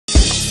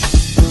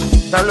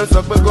Ta ló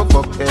sọ pé kò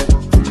fọ̀kẹ́?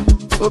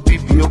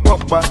 OPP ó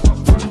pọ̀pá,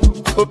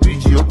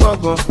 OPG ó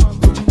pọ̀gàn.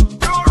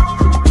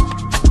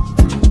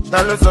 Ta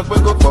ló sọ pé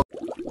kò fọ̀kẹ́?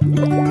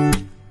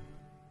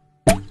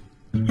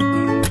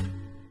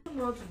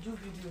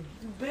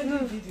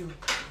 Video.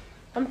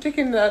 I'm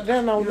taking that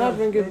then I will not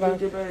bring it back.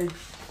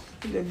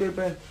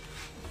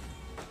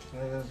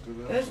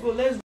 Let's go.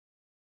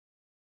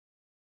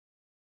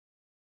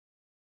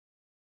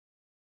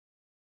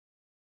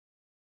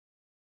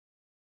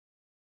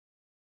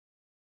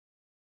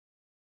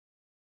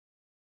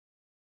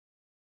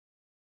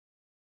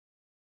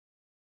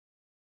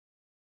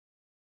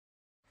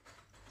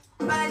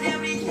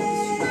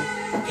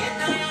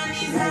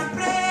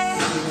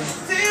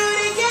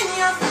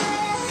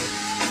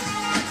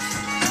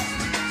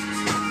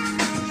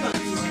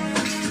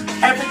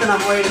 Everything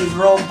I'm wearing is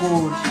raw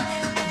gold.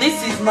 This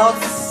is not,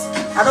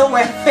 I don't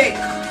wear fake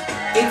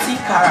 80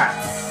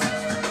 carats.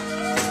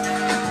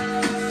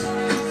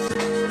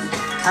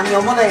 And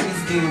your mother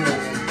is doing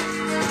it.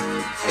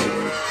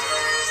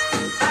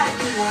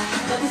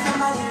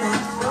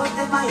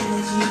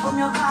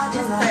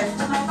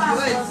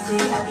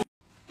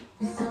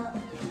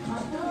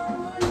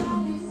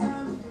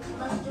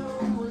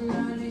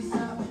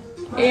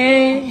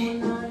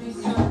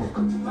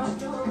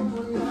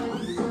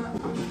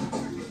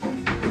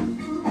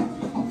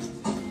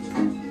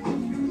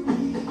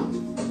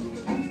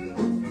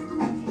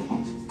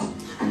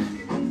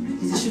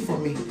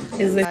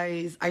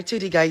 Guys, I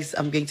told you guys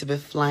I'm going to be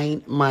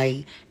flying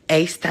my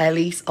AS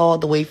stylist all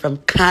the way from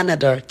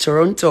Canada,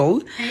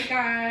 Toronto. Hey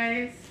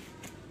guys,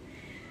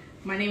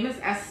 my name is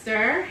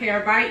Esther,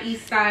 hair by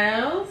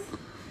eStyles.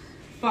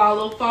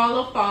 Follow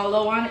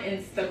on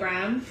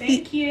Instagram.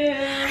 Thank you.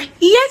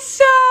 Yes,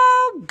 so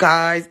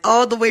guys,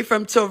 all the way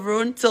from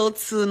Toronto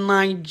to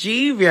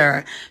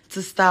Nigeria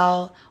to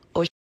style.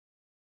 Go.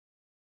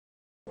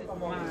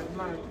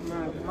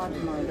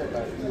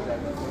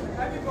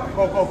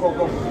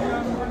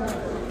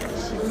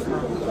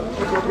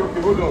 Okay,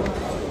 hold on.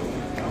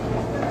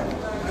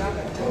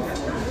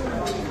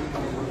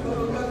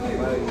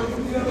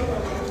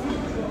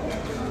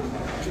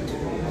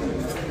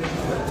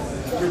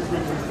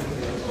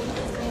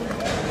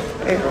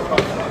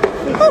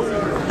 Oh,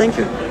 thank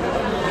you.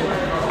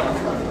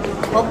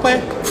 Okay.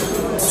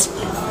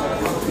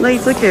 No,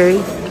 it's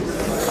okay.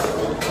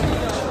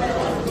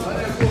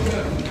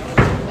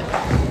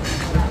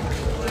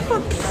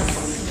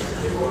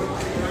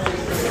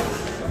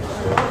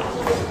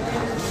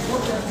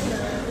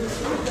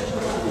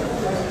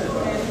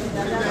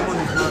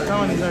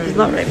 He's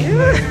not ready.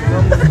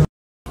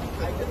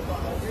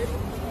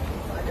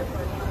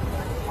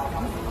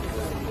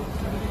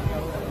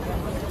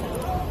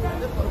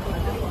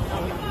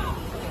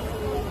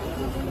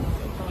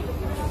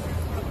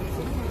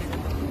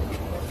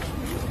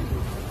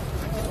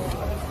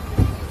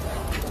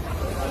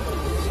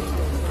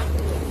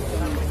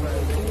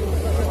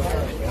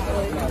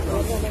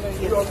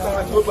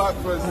 Go back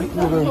first.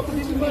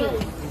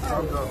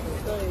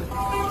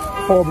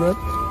 Problem.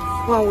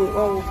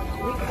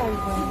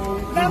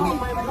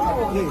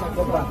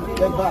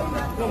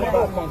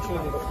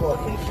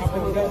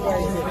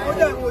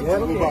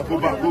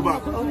 Go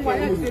back.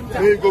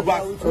 Hey, go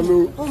back. Hello.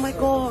 Oh my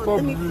God.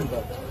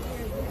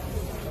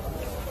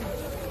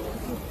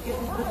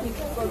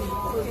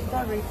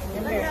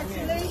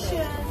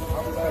 Congratulations.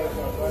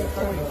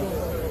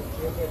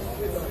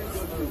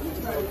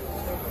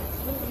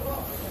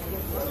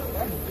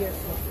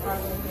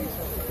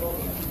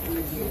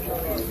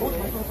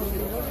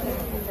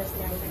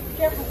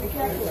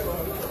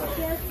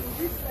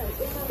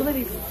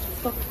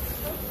 Stop.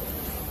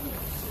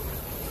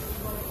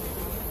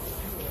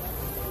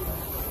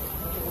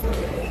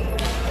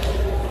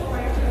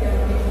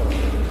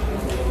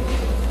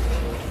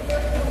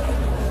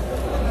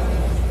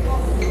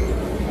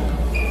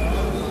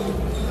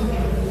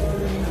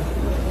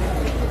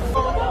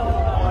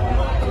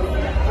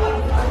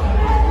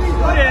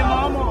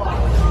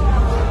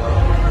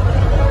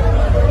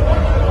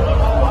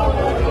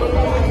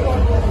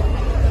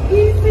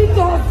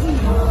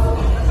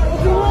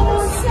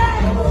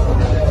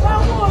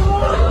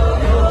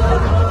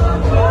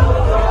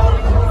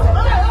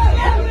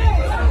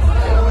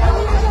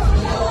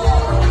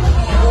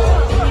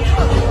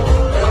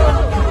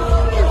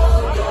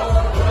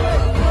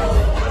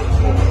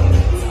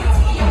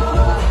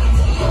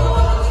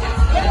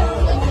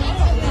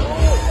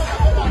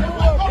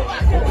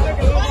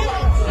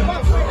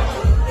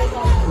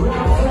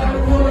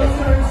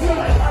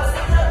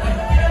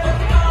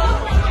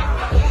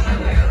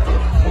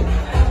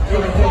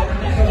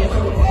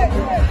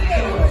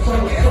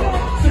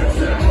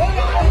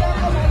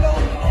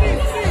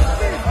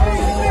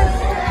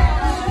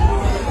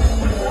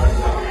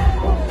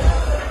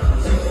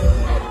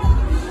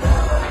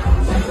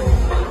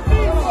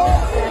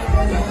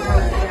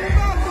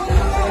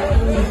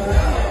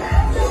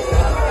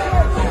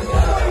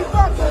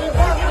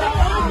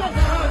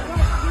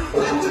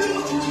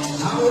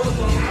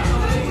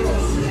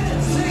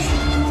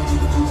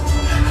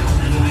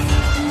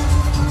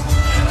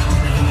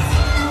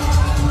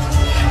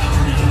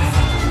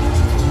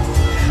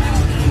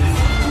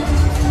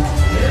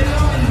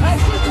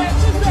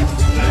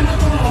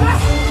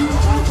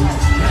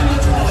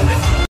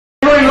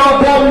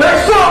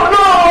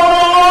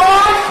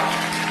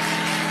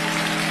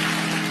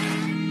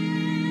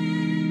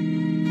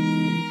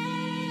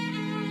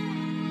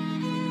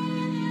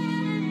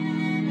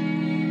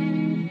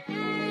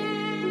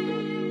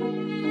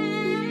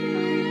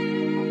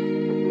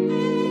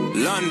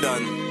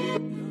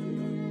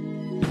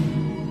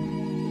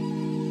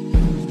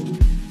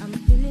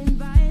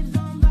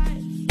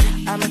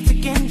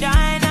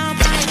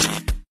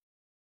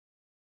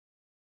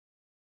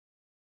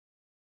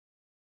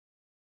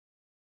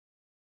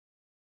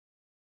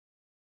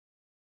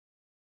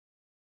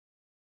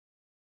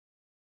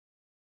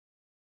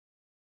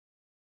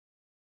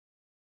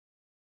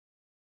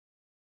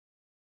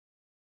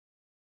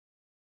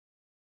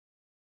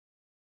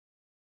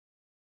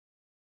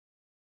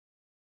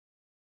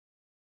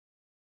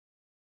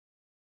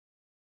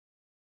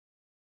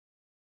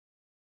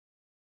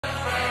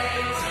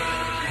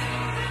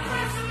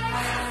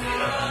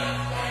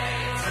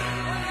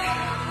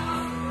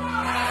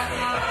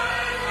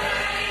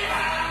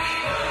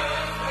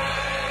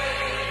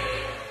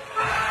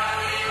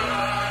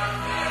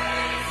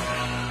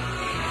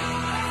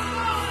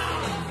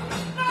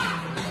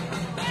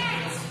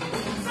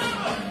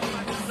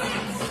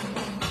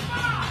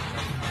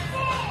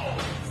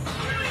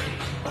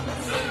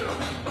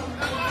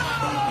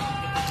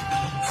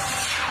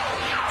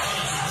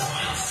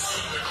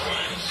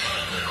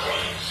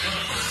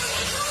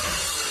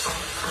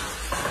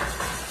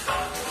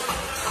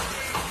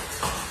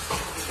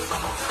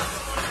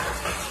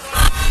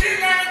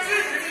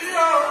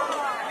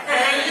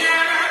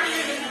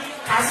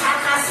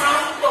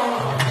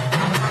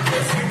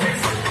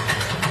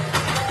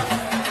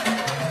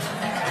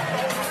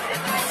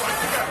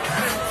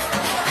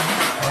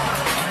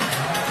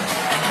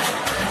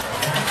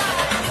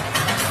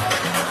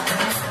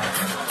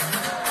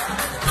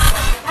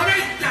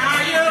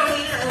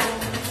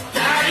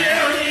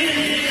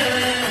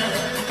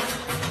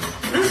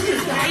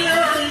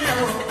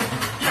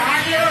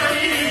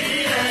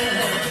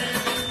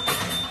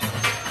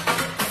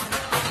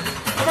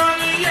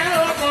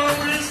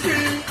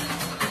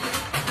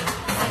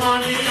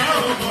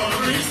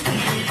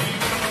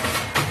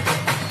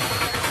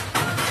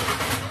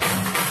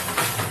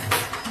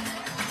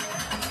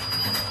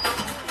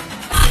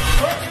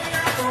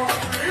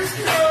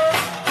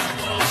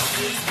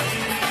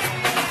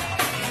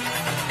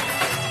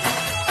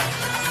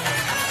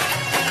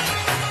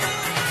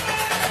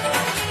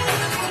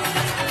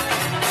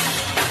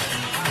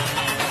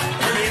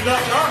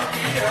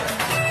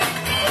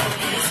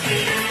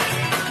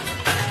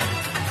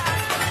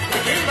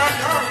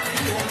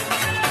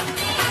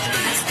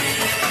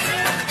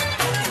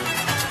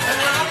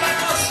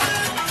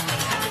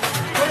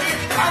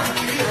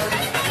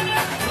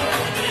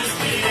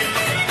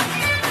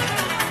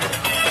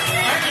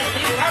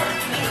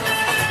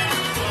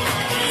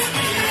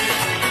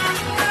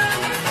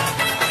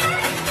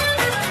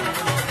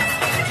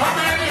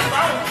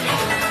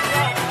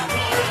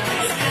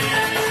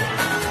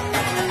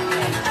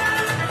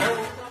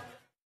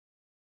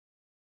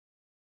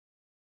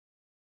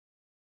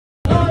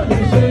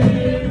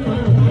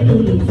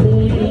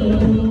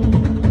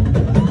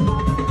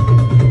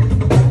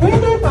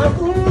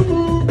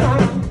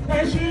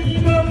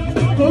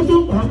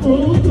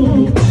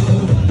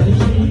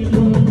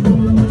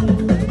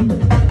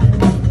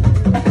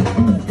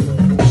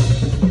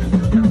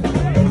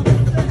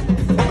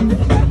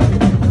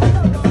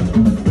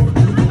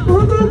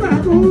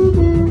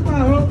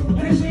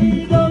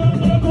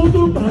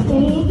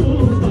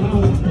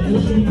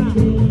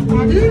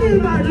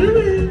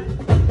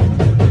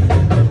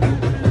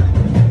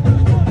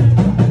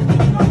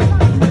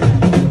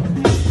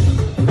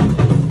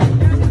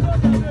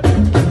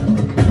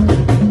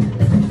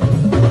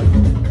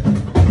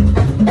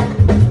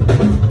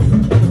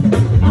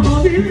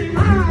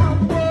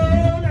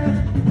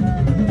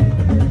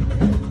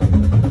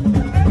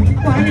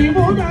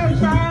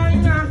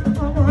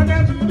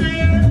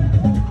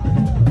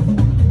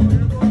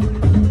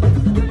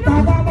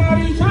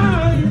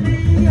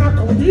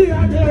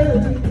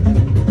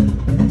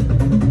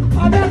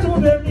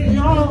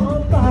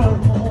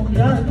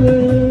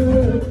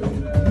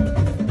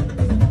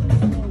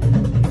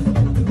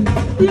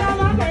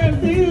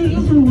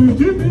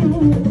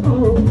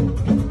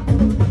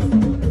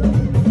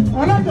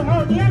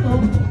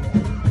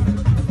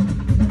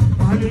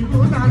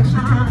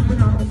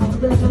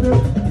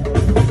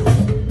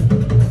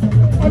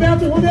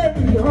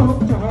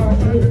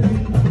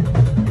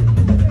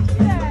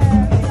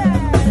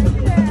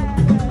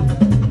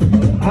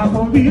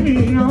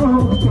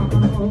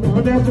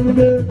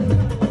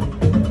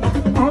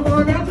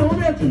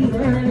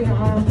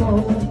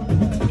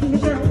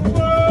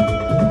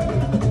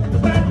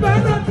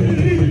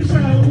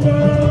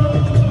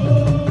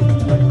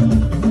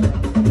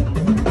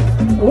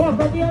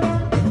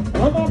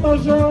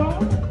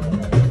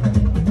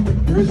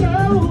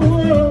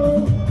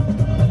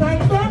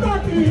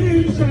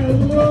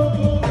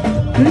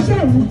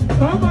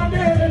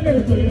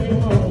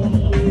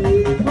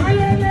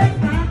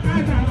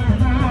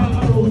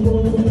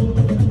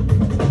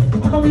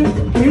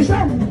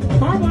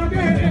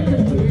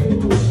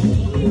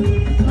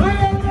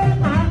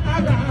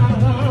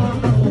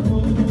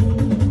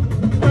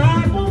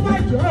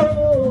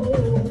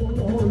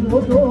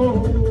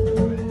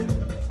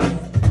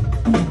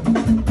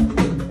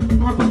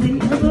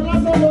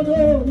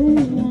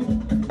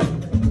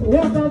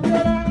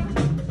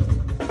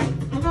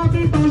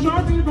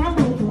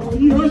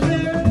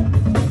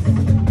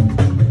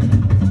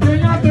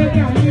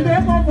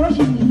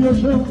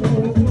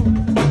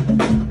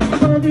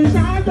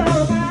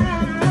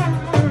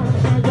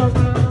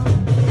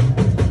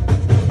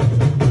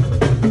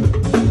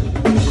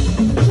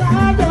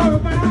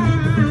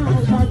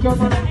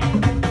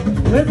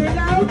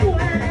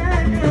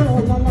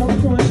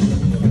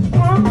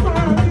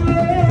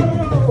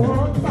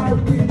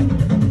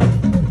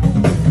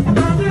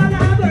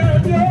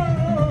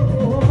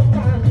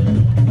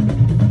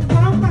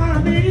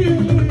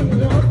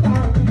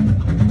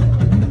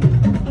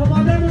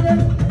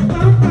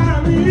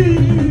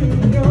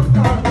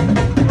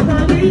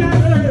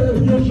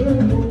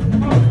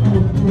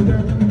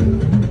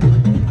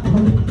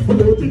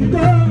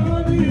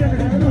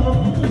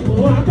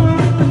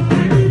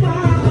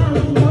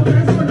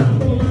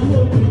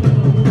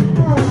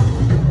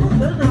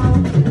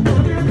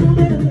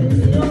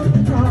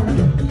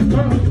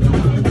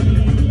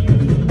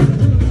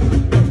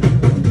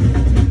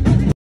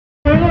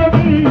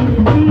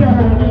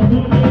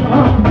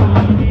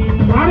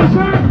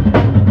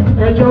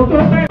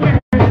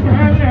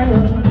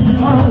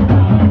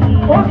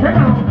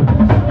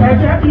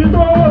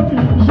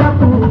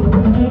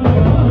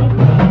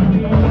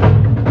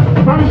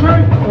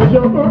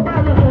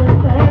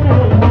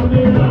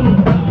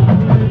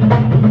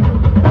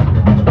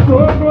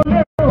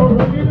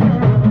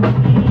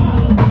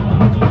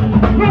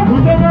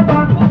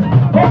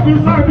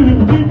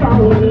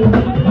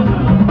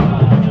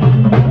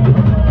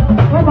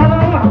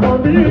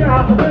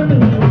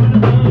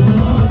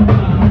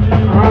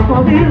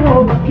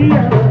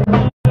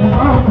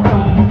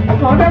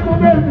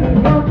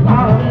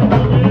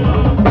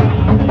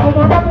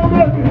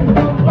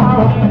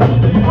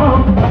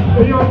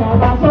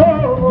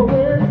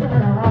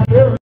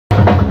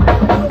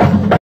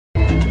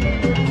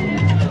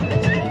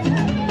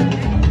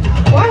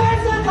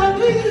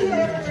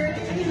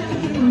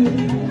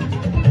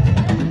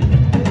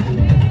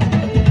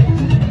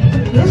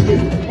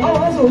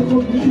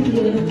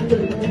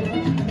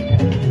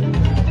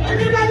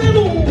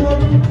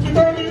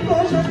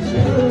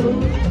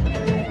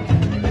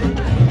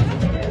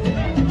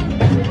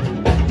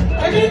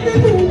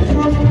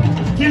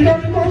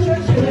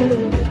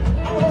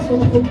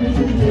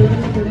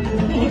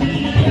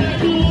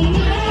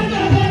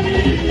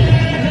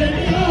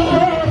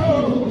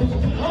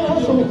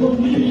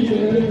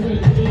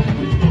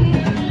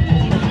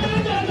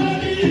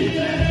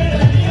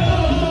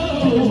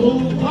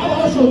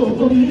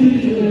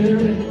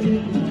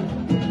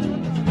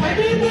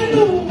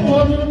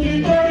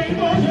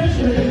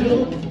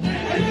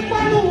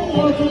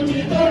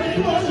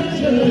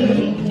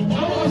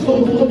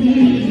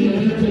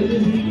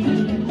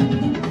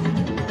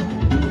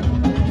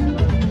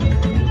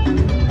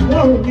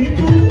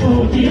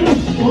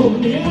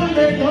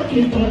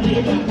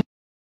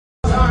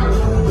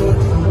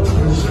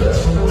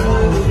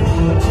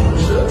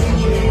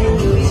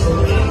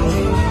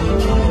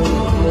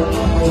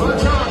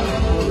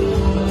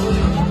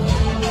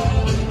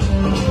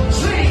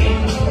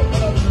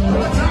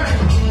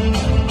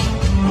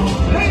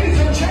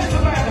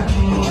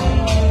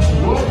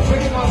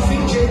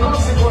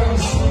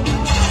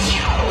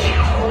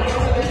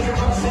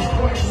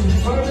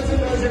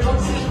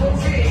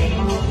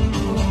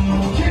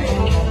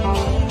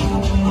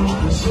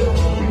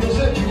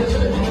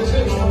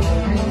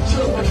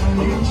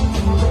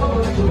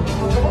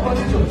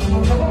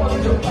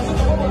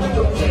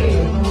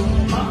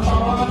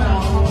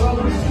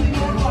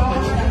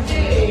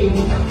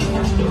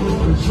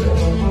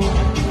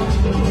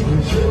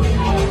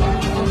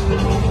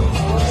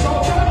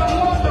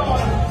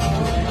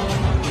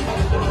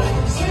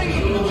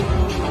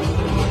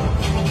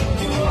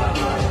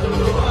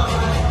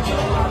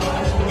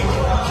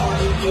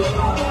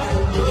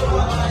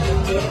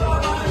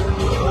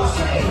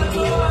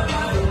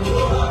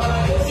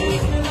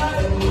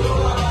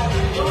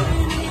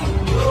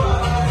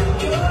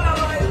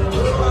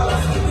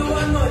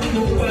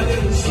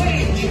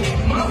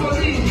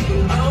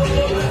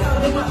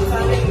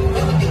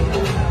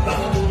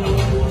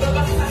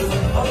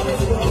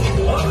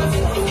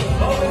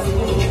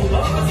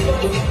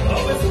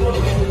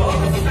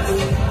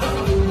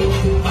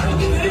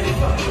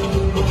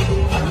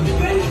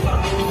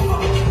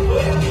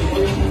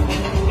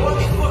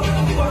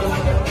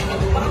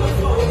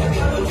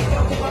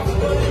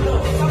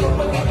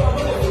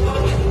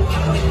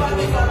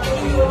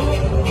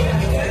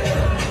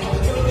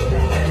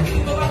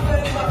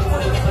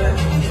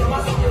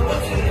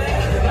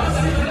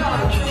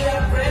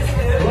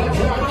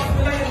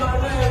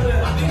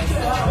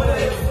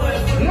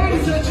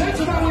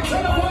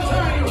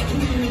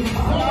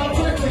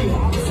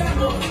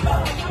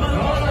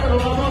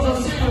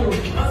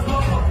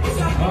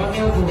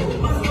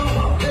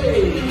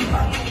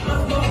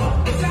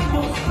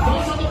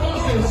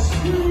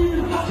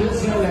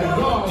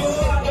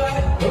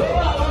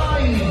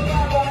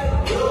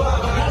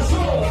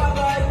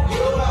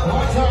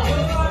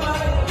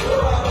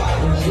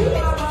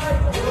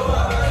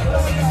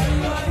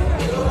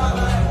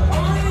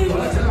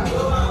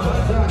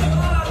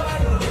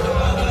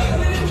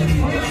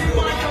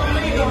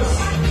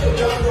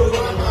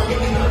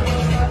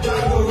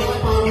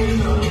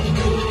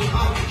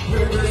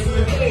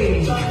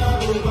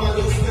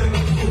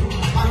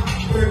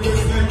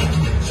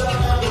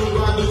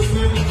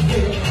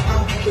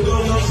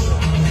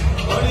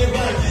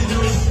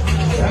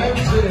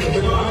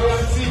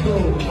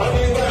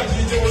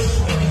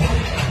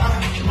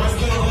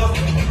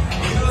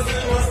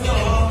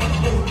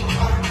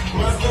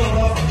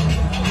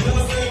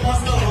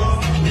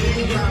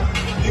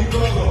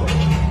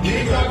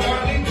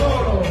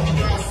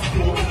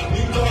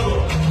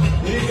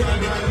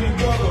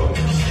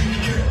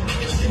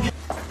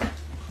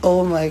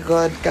 Oh my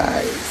god,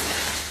 guys.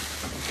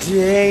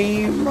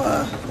 Damn.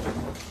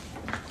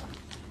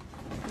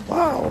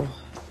 Wow.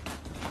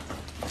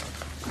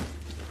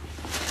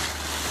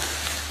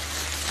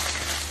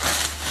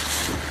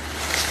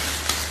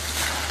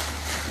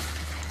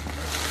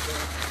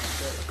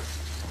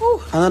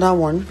 Ooh, another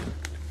one.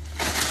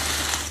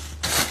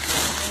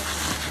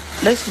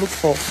 Let's look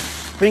for.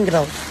 Bring it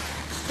out.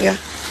 Yeah.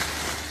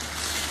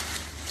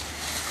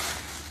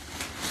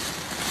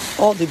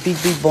 All the big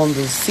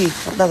bundles. See,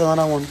 that's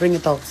another one. Bring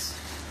it out.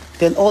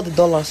 Then all the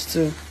dollars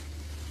too.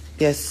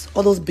 Yes,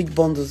 all those big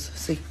bundles.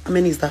 See, how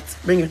many is that?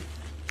 Bring it.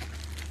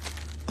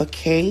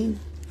 Okay,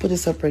 put it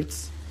separate.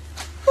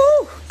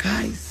 Oh,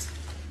 guys.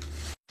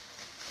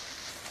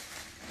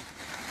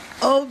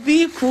 Oh,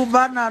 be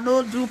Cubana,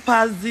 no do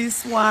pass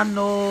this one.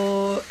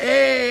 Oh,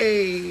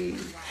 hey,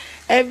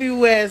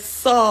 everywhere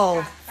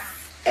soft,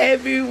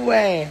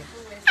 everywhere.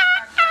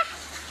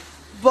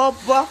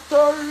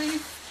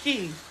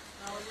 Bobrisky's.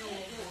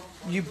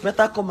 You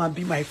better come and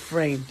be my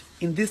friend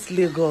in this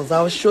Lagos.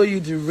 I'll show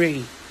you the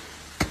way.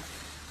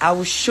 I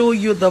will show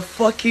you the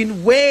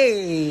fucking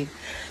way.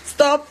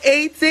 Stop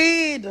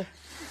 18.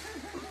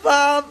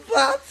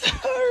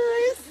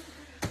 Bobrisky's.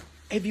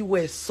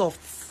 Everywhere soft.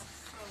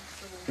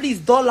 Please,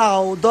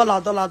 dollar,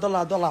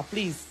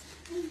 please.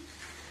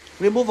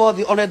 Remove all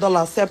the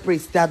 $100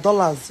 separate. They are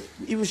dollars.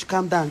 You should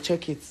calm down.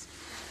 Check it.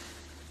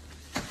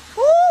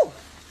 Woo!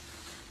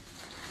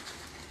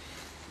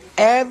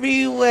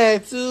 Everywhere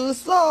too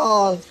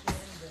soft.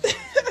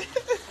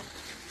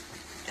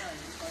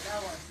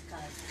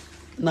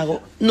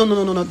 No.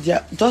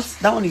 Yeah, just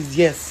that one is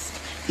yes.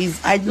 He's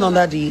hiding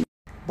under the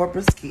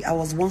Bobrisky. I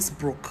was once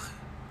broke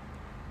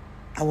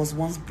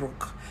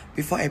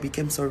before I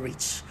became so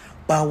rich,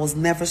 but I was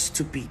never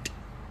stupid.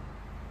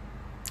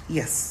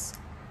 Yes,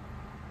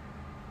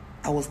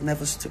 I was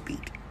never stupid.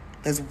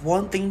 There's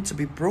one thing to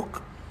be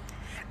broke,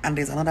 and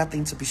there's another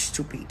thing to be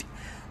stupid.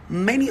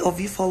 Many of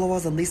you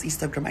followers on this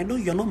Instagram, I know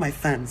you're not my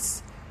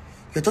fans.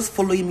 You're just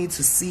following me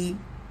to see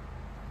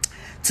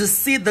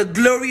the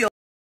glory of